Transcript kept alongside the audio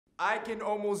I can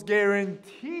almost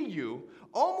guarantee you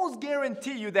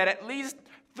that at least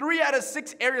 3 out of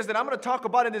 6 areas that I'm going to talk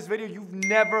about in this video, you've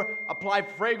never applied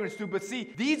fragrance to. But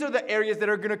see, these are the areas that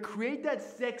are going to create that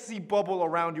sexy bubble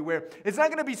around you where it's not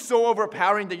going to be so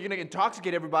overpowering that you're going to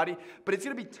intoxicate everybody, but it's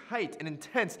going to be tight and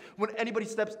intense. When anybody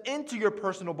steps into your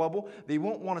personal bubble, they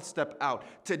won't want to step out.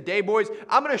 Today, boys,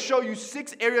 I'm going to show you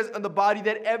 6 areas on the body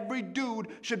that every dude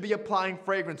should be applying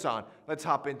fragrance on. Let's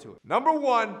hop into it. Number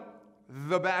 1,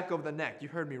 the back of the neck. You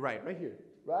heard me right here.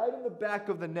 Right in the back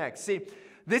of the neck. See,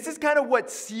 this is kind of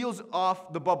what seals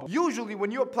off the bubble. Usually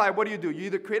when you apply, what do? You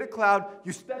either create a cloud,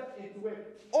 you step into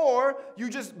it, or you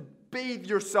just bathe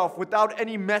yourself without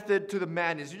any method to the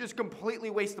madness. You just completely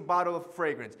waste the bottle of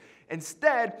fragrance.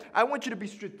 Instead, I want you to be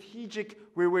strategic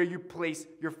where you place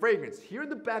your fragrance. Here in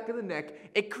the back of the neck,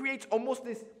 it creates almost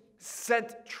this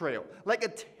scent trail, like a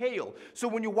tail. So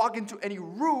when you walk into any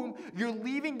room, you're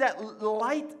leaving that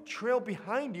light trail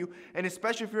behind you. And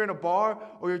especially if you're in a bar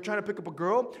or you're trying to pick up a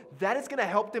girl, that is going to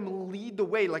help them lead the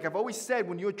way. Like I've always said,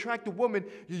 when you attract a woman,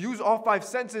 you use all 5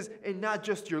 senses and not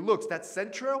just your looks. That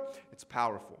scent trail, it's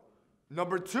powerful.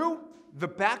 Number 2, the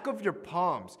back of your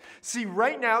palms. See,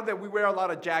 right now that we wear a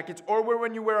lot of jackets or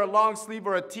when you wear a long sleeve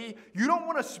or a tee, you don't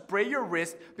want to spray your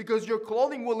wrist because your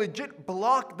clothing will legit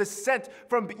block the scent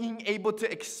from being able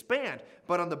to expand.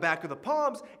 But on the back of the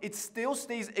palms, it still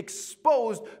stays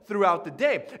exposed throughout the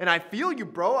day. And I feel you,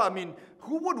 bro. I mean,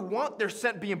 who would want their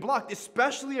scent being blocked,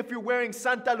 especially if you're wearing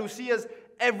Santa Lucia's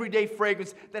everyday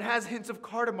fragrance that has hints of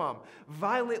cardamom,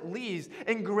 violet leaves,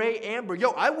 and gray amber. Yo,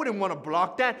 I wouldn't want to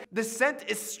block that. The scent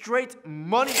is straight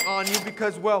money on you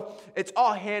because, well, it's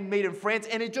all handmade in France,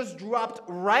 and it just dropped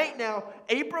right now,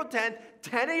 April 10th,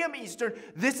 10 a.m. Eastern.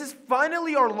 This is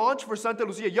finally our launch for Santa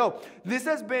Lucia. Yo, this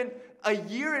has been a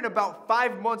year and about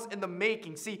 5 months in the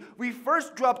making. See, we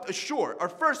first dropped Assure, our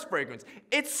first fragrance.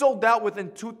 It sold out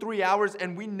within 2-3 hours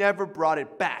and we never brought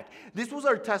it back. This was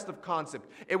our test of concept.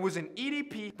 It was an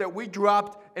EDP that we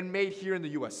dropped and made here in the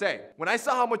USA. When I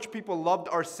saw how much people loved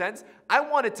our scents, I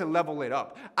wanted to level it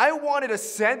up. I wanted a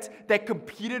scent that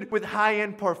competed with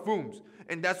high-end parfums.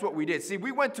 And that's what we did. See,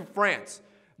 we went to France,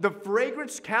 the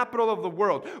fragrance capital of the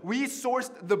world. We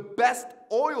sourced the best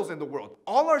oils in the world.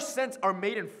 All our scents are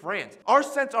made in France. Our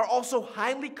scents are also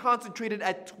highly concentrated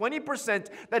at 20%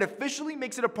 that officially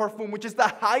makes it a parfum, which is the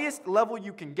highest level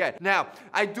you can get. Now,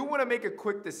 I do want to make a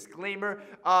quick disclaimer.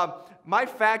 My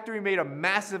factory made a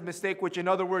massive mistake, which in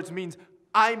other words means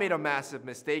I made a massive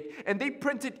mistake, and they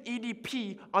printed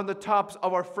EDP on the tops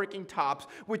of our freaking tops,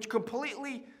 which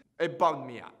completely... it bummed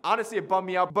me out. Honestly, it bummed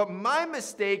me out. But my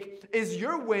mistake is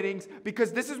your winnings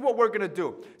because this is what we're going to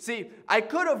do. See, I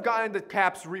could have gotten the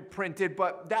caps reprinted,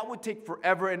 but that would take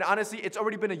forever. And honestly, it's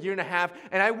already been a year and a half.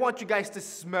 And I want you guys to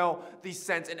smell these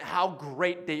scents and how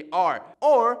great they are.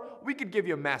 Or we could give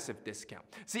you a massive discount.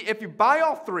 See, if you buy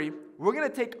all 3, we're going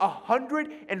to take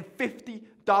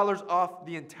 $150 off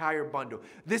the entire bundle.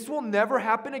 This will never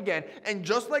happen again. And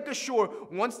just like Assure,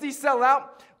 once these sell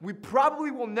out, we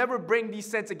probably will never bring these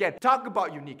scents again. Talk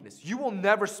about uniqueness. You will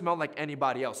never smell like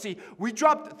anybody else. See, we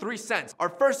dropped 3 scents. Our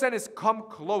first scent is Come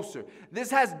Closer.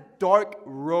 This has dark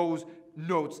rose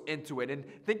notes into it. And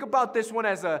think about this one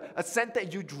as a scent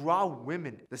that you draw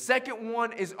women. The second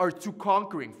one is our Too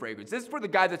Conquering fragrance. This is for the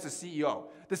guy that's a CEO.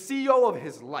 The CEO of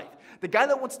his life. The guy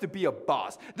that wants to be a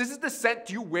boss. This is the scent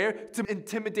you wear to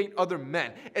intimidate other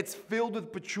men. It's filled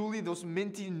with patchouli, those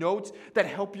minty notes that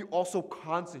help you also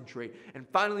concentrate. And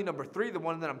finally, number 3, the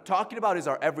one that I'm talking about is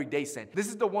our everyday scent. This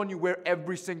is the one you wear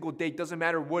every single day. Doesn't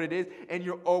matter what it is, and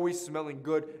you're always smelling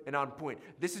good and on point.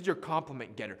 This is your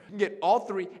compliment getter. You can get all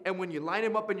 3, and when you line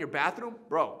them up in your bathroom,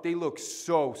 bro, they look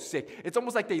so sick. It's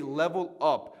almost like they level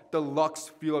up the luxe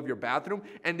feel of your bathroom,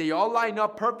 and they all line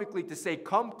up perfectly to say,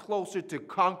 come closer to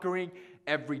conquering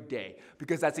every day.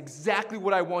 Because that's exactly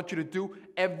what I want you to do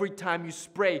every time you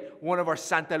spray one of our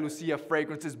Santa Lucia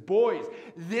fragrances. Boys,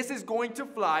 this is going to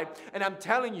fly, and I'm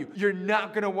telling you, you're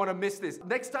not going to want to miss this.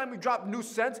 Next time we drop new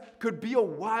scents could be a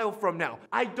while from now.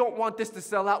 I don't want this to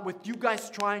sell out with you guys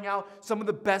trying out some of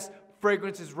the best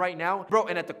fragrances right now, bro,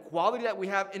 and at the quality that we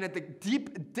have and at the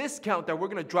deep discount that we're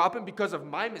going to drop in because of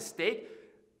my mistake.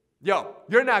 Yo,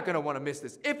 you're not going to want to miss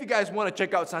this. If you guys want to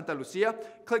check out Santa Lucia,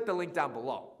 click the link down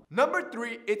below. Number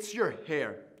 3, it's your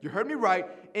hair. You heard me right.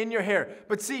 in your hair.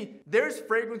 But see, there's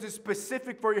fragrances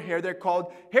specific for your hair. They're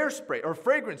called hairspray or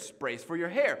fragrance sprays for your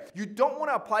hair. You don't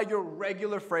want to apply your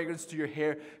regular fragrance to your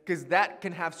hair because that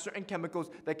can have certain chemicals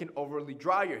that can overly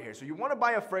dry your hair. So you want to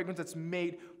buy a fragrance that's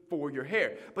made for your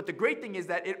hair. But the great thing is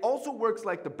that it also works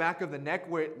like the back of the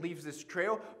neck where it leaves this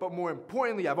trail. But more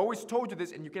importantly, I've always told you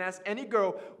this, and you can ask any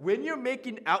girl, when you're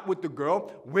making out with the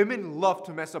girl, women love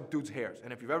to mess up dudes' hairs.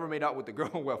 And if you've ever made out with the girl,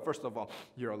 well, first of all,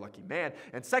 you're a lucky man.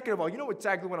 And second of all, you know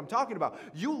exactly what I'm talking about.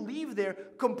 You leave there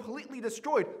completely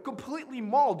destroyed, completely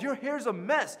mauled. Your hair's a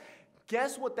mess.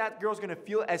 Guess what that girl's gonna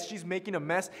feel as she's making a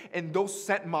mess and those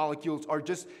scent molecules are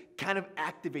just kind of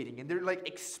activating and they're like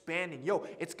expanding. Yo,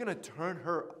 it's gonna turn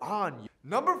her on.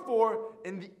 Number 4,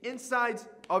 in the insides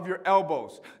of your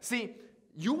elbows. See,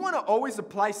 you wanna always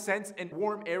apply scents in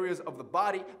warm areas of the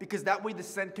body because that way the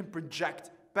scent can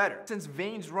project better. Since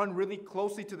veins run really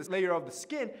closely to this layer of the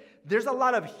skin, there's a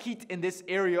lot of heat in this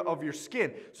area of your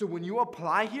skin. So when you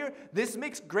apply here, this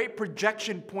makes great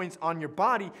projection points on your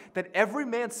body that every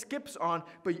man skips on.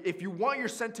 But if you want your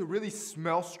scent to really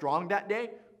smell strong that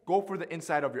day, go for the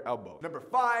inside of your elbow. Number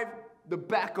 5, the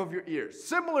back of your ears.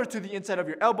 Similar to the inside of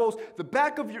your elbows, the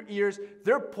back of your ears,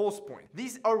 they're pulse points.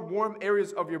 These are warm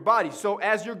areas of your body. So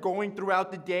as you're going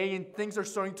throughout the day and things are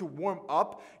starting to warm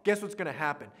up, guess what's gonna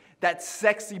happen? That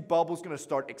sexy bubble's gonna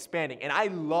start expanding. And I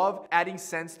love adding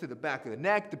scents to the back of the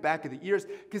neck, the back of the ears,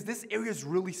 because this area is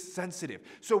really sensitive.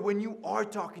 So when you are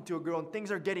talking to a girl and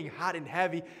things are getting hot and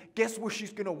heavy, guess where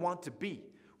she's gonna want to be?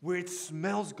 Where it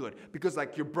smells good. Because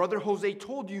like your brother Jose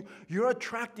told you, you're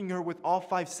attracting her with all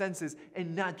 5 senses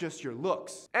and not just your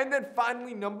looks. And then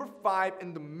finally, number 5,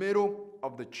 in the middle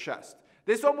of the chest.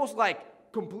 This almost like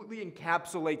completely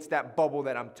encapsulates that bubble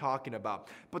that I'm talking about.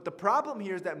 But the problem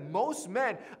here is that most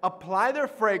men apply their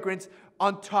fragrance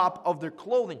on top of their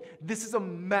clothing. This is a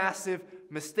massive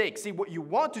mistake. See, what you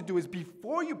want to do is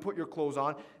before you put your clothes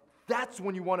on, that's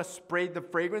when you want to spray the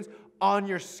fragrance on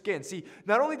your skin. See,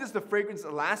 not only does the fragrance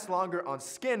last longer on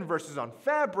skin versus on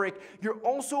fabric, you're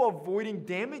also avoiding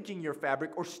damaging your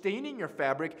fabric or staining your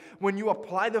fabric when you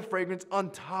apply the fragrance on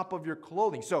top of your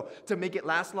clothing. So to make it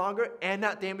last longer and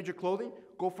not damage your clothing,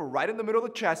 go for right in the middle of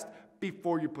the chest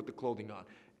before you put the clothing on.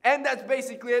 And that's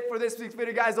basically it for this week's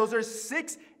video, guys. Those are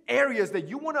 6 areas that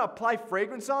you want to apply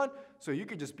fragrance on so you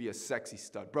can just be a sexy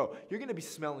stud. Bro, you're going to be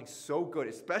smelling so good,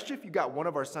 especially if you got one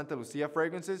of our Santa Lucia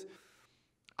fragrances.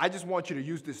 I just want you to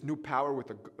use this new power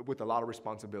with a lot of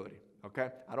responsibility, okay?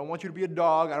 I don't want you to be a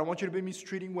dog. I don't want you to be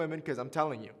mistreating women because I'm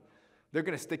telling you, they're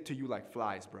going to stick to you like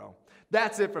flies, bro.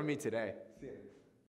 That's it from me today. See you.